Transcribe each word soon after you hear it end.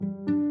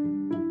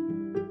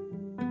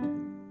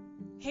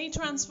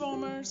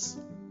Transformers,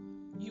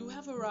 you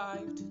have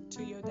arrived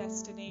to your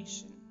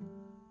destination.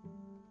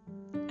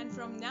 And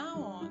from now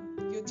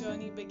on, your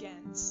journey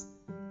begins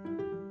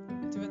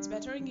towards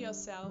bettering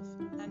yourself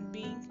and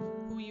being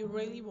who you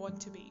really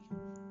want to be.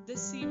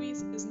 This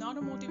series is not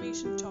a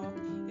motivation talk,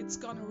 it's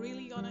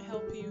really gonna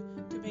help you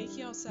to make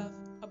yourself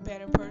a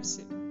better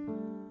person.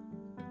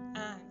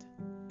 And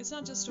it's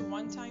not just a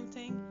one-time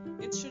thing,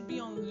 it should be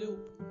on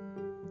loop.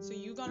 So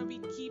you're gonna be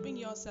keeping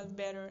yourself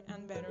better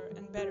and better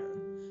and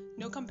better.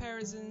 No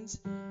comparisons.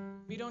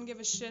 We don't give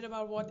a shit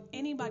about what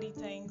anybody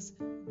thinks,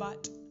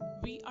 but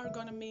we are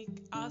gonna make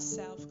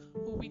ourselves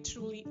who we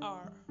truly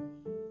are.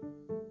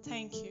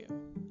 Thank you.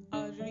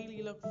 I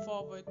really look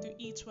forward to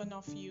each one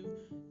of you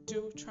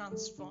to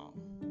transform.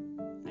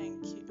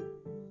 Thank you.